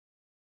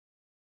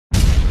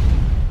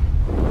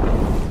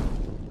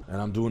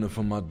And I'm doing it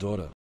for my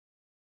daughter.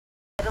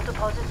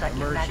 Deposits at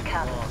Mad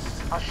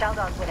Cabins. I'll shout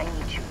out when I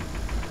need you.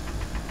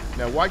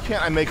 Now, why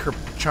can't I make her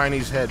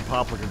Chinese head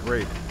pop like a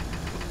grape?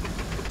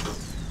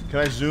 Can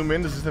I zoom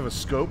in? Does this have a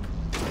scope?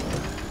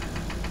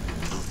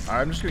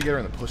 I'm just gonna get her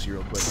in the pussy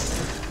real quick.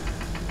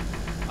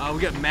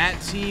 We got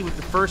Matt T with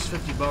the first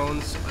 50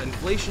 bones.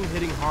 Inflation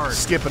hitting hard.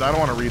 Skip it. I don't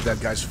want to read that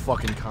guy's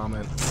fucking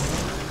comment.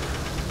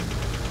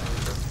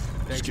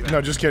 Thanks,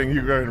 no, just kidding.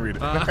 You go ahead and read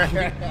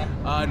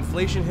it.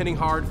 Inflation hitting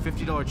hard.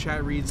 $50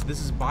 chat reads, "This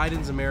is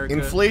Biden's America."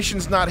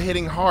 Inflation's not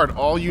hitting hard.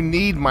 All you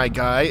need, my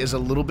guy, is a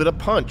little bit of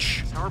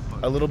punch.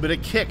 A little bit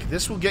of kick.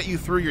 This will get you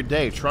through your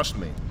day. Trust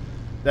me.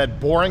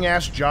 That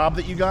boring-ass job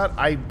that you got,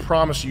 I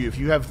promise you, if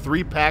you have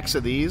 3 packs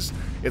of these,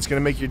 it's going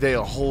to make your day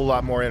a whole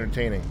lot more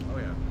entertaining. Oh,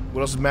 yeah. What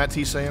else is Matt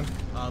T saying?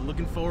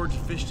 Looking forward to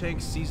Fish Tank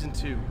Season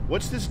 2.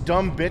 What's this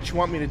dumb bitch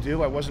want me to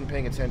do? I wasn't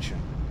paying attention.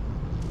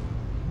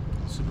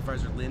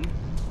 Supervisor Lynn?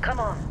 Come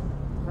on.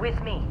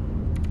 With me.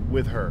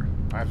 With her.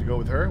 I have to go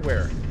with her?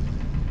 Where?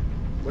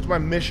 What's my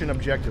mission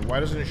objective? Why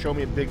doesn't it show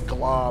me a big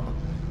glob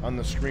on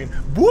the screen?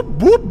 Whoop,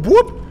 whoop,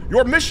 whoop!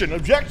 Your mission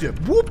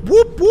objective! Whoop,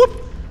 whoop,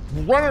 whoop!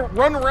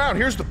 Run around.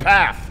 Here's the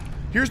path.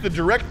 Here's the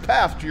direct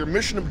path to your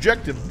mission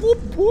objective. Whoop,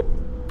 whoop.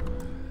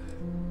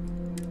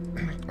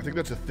 I think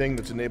that's a thing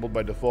that's enabled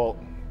by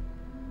default.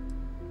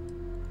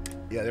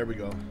 Yeah, there we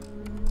go.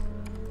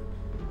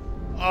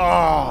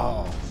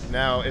 Oh.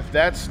 Now, if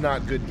that's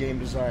not good game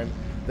design,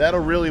 that'll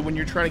really, when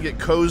you're trying to get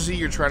cozy,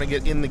 you're trying to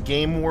get in the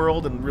game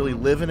world and really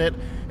live in it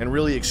and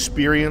really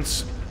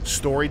experience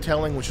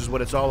storytelling, which is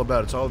what it's all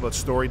about. It's all about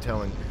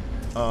storytelling.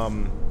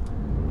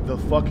 The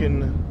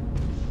fucking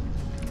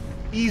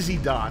easy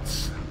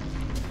dots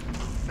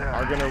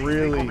are gonna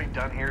really. We'll be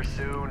done here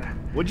soon.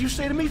 What'd you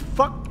say to me?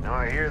 Fuck. No,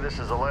 I hear this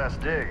is the last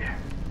dig.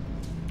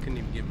 Couldn't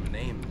even give him a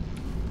name.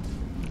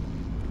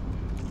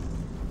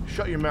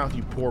 Shut your mouth,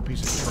 you poor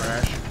piece of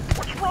trash.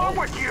 What's wrong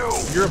with you?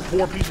 You're a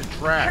poor piece of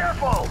trash.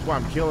 Careful! That's why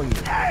I'm killing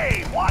you.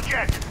 Hey, watch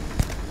it!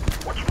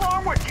 What's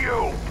wrong with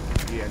you?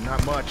 Yeah,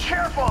 not much.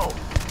 Careful!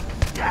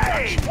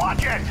 Hey,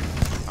 watch it!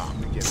 Oh,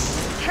 I'm gonna get it.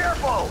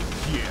 Careful!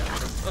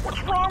 Yeah.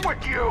 What's wrong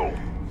with you?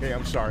 Hey,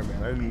 I'm sorry,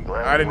 man.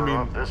 I didn't mean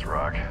mean this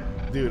rock.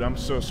 Dude, I'm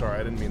so sorry.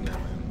 I didn't mean that,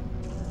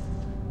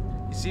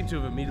 man. You seem to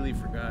have immediately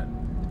forgot.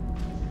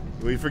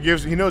 Well, he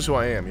forgives. He knows who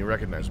I am. He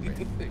recognized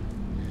me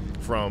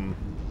from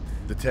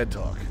the TED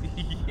Talk.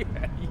 Yeah.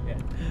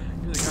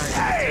 You're the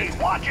guy. Hey,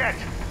 watch it!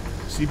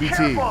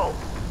 CBT. Careful!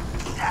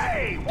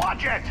 Hey,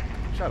 watch it!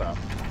 Shut up.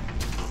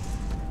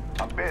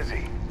 I'm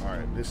busy. All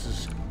right, this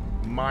is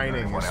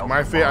mining. This is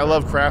my favorite. I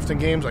love crafting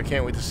games. I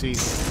can't wait to see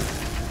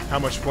how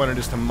much fun it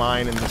is to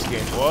mine in this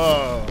game.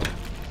 Whoa!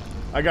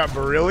 I got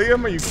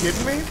beryllium. Are you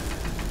kidding me?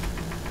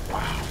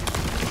 Wow.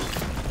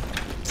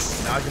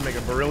 Now I can make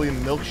a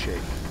beryllium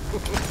milkshake.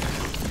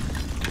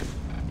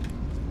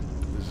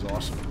 This is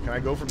awesome. Can I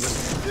go from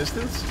this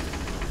distance?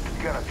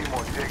 You got a few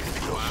more digs to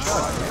go. Shut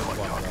up. I like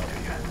talking to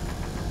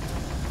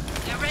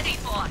you. You're ready,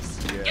 boss.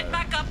 Yeah. Get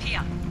back up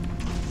here.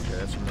 Okay,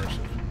 that's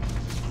immersive.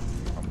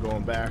 I'm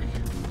going back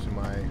to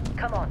my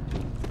Come on.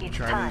 It's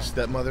Chinese time.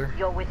 stepmother.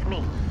 You're with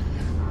me.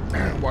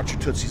 Watch your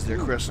tootsies there,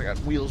 Chris. I got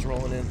wheels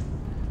rolling in.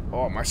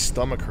 Oh, my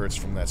stomach hurts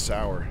from that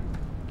sour.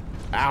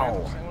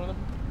 Ow.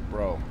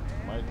 Bro,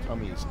 my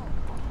tummy is...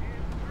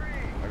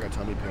 I got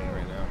tummy pain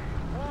right now.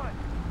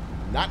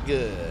 Not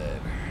good.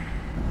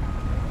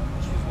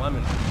 This was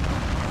lemon.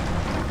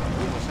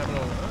 What's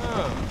happening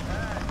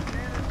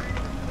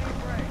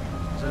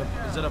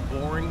over... Is it a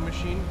boring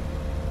machine?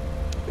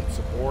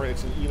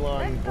 It's an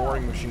Elon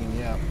boring machine,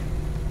 yeah.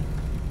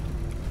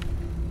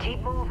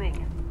 Keep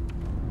moving.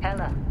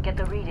 Hella, get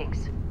the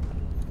readings.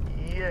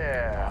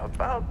 Yeah,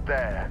 about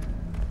that.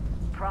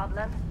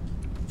 Problem?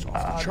 It's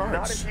off the charts.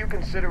 Not if you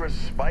consider a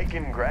spike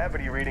in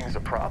gravity readings a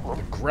problem.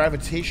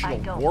 Gravitational I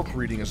don't. warp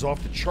reading is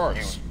off the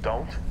charts. You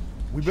don't?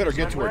 We better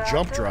get to We're our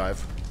jump after it.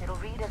 drive. It'll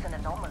read as an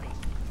anomaly.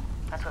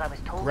 That's what I was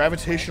told.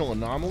 Gravitational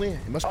anomaly?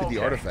 It must be Okay,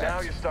 the artifact. now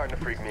you're starting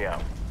to freak me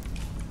out.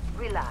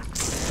 Relax.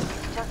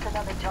 It's just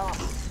another job.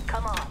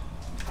 Come on.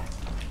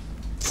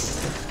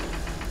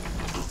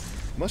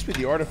 Must be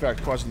the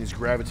artifact causing these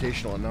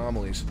gravitational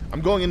anomalies.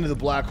 I'm going into the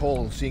black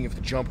hole and seeing if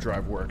the jump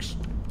drive works.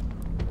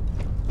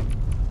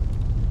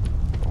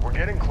 We're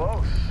getting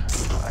close,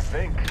 I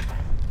think.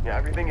 Yeah,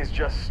 everything is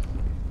just...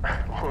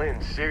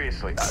 Lynn,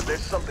 seriously, there's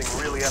something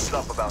really effed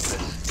up about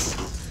this.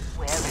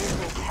 Where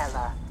is it,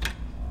 Hella?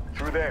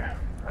 Through there,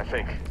 I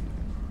think.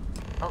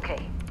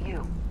 Okay,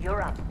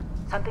 you're up.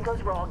 Something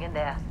goes wrong in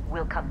there,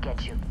 we'll come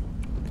get you.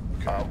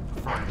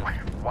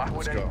 Why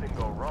would anything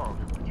go wrong?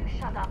 Would you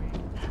shut up?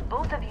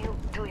 Both of you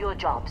do your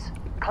jobs.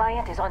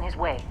 Client is on his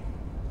way.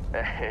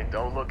 Hey,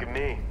 don't look at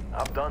me.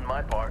 I've done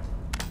my part.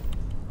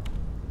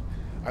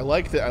 I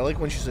like that. I like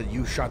when she said,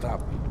 "You shut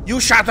up. You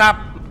shut up."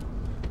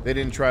 They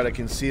didn't try to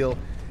conceal.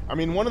 I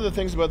mean, one of the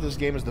things about this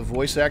game is the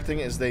voice acting.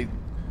 Is they.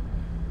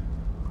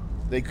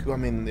 I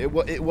mean,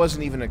 it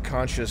wasn't even a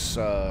conscious.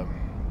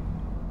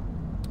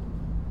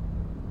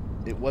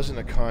 It wasn't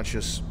a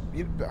conscious.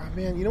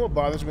 Man, you know what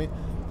bothers me?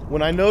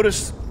 When I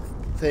notice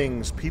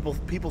things, people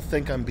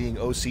think I'm being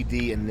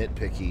OCD and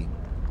nitpicky,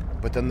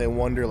 but then they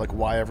wonder like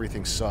why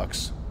everything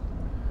sucks.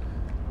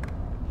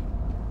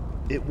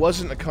 It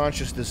wasn't a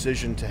conscious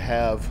decision to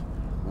have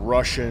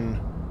Russian,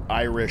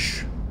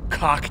 Irish,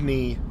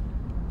 Cockney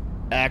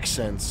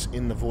accents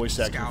in the voice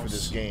acting for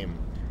this game.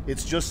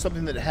 It's just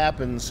something that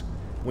happens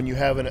when you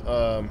have an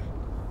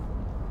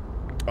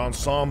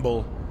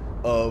ensemble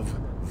of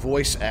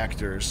voice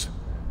actors,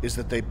 is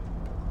that they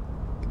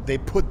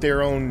put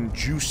their own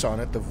juice on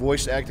it. The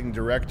voice acting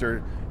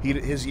director,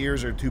 his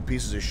ears are two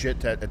pieces of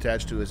shit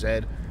attached to his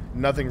head.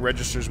 Nothing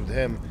registers with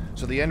him.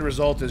 So the end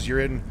result is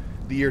you're in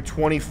the year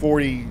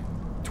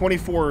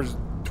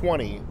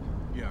 2420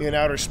 in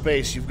outer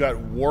space. You've got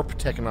warp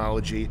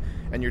technology,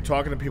 and you're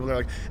talking to people that are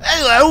like,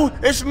 "Hello,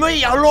 it's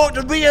me. I'd like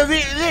to be a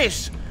bit of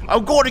this.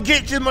 I've got to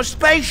get to my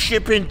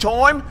spaceship in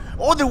time,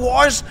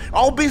 otherwise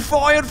I'll be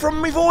fired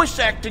from my voice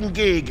acting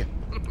gig."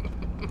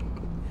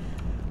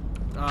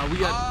 We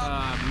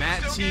got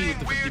Matt T with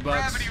the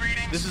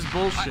 $50. This is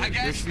bullshit.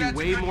 There should be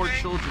way more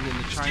children in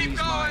the Chinese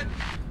mind.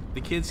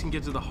 The kids can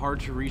get to the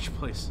hard-to-reach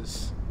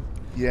places.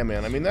 Yeah,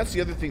 man. I mean, that's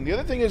the other thing. The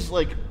other thing is,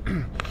 like,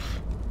 oh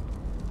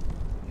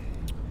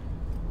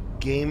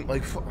my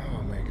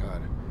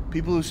god.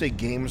 People who say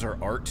games are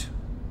art,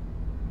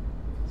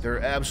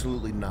 they're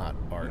absolutely not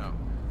art. No.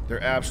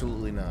 They're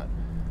absolutely not.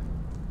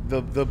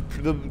 The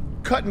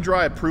cut and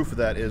dry proof of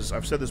that is,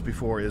 I've said this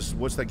before, is,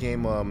 what's that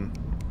game,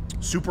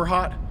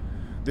 Superhot?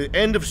 The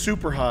end of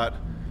Superhot,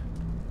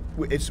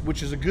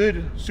 which is a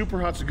good,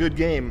 Superhot's a good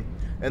game,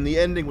 and the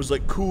ending was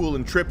like cool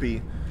and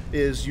trippy,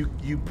 is you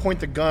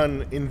point the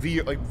gun in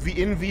VR, like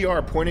in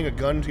VR, pointing a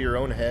gun to your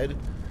own head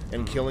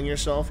and killing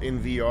yourself in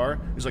VR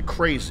is like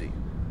crazy.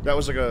 That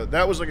was like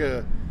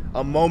a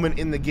moment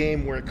in the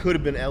game where it could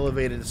have been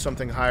elevated to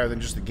something higher than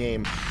just a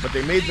game, but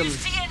they made them.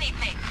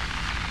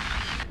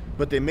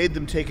 But they made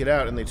them take it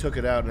out, and they took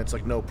it out, and it's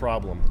like no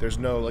problem. There's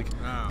no like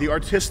the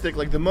artistic,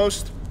 like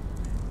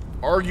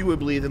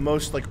arguably the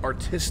most like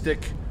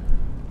artistic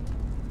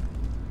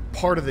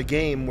part of the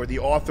game, where the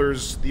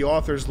authors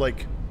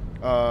like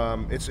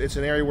it's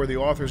an area where the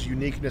author's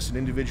uniqueness and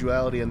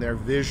individuality and their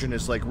vision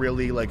is like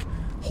really like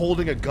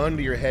holding a gun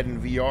to your head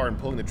in VR and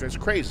pulling the trigger. It's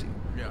crazy.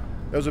 Yeah.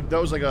 That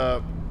was like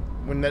a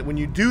when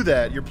you do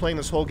that, you're playing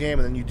this whole game,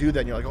 and then you do that,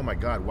 and you're like, oh my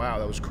god, wow,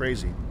 that was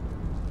crazy.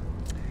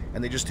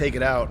 And they just take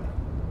it out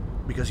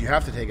because you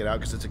have to take it out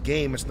because it's a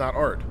game, it's not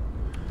art.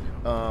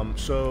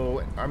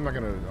 So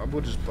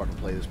we'll just fucking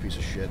play this piece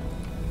of shit.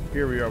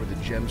 Here we are with the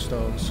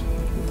gemstones.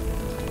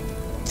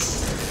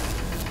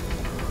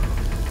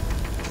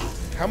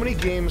 How many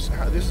games,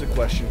 this is a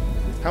question,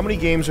 how many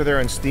games are there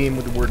on Steam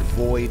with the word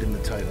void in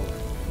the title?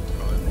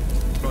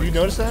 Have you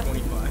noticed that?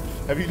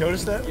 25. Have you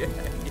noticed that? Yeah.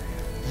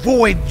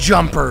 Void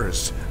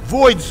jumpers,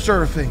 void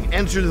surfing,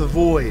 enter the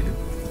void,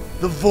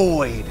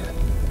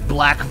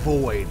 black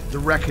void, the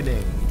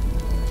reckoning.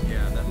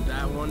 Yeah,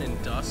 that one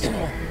and Dusk.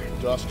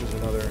 Dusk is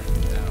another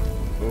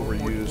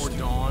overused. Or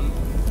Dawn.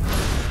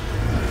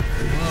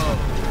 Whoa.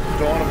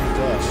 Dawn of the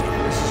Dusk.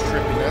 This is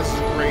trippy. This is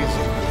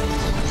crazy.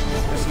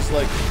 This is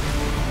like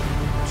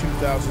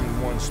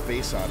 2001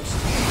 Space Odyssey.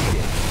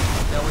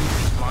 That when you're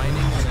just mining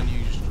and then you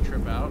just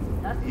trip out?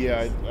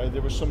 Yeah,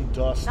 there was some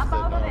dust that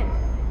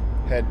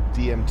had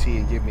DMT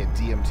and gave me a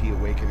DMT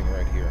awakening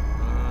right here.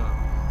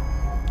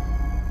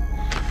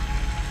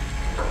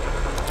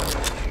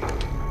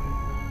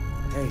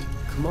 Hey,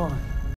 come on.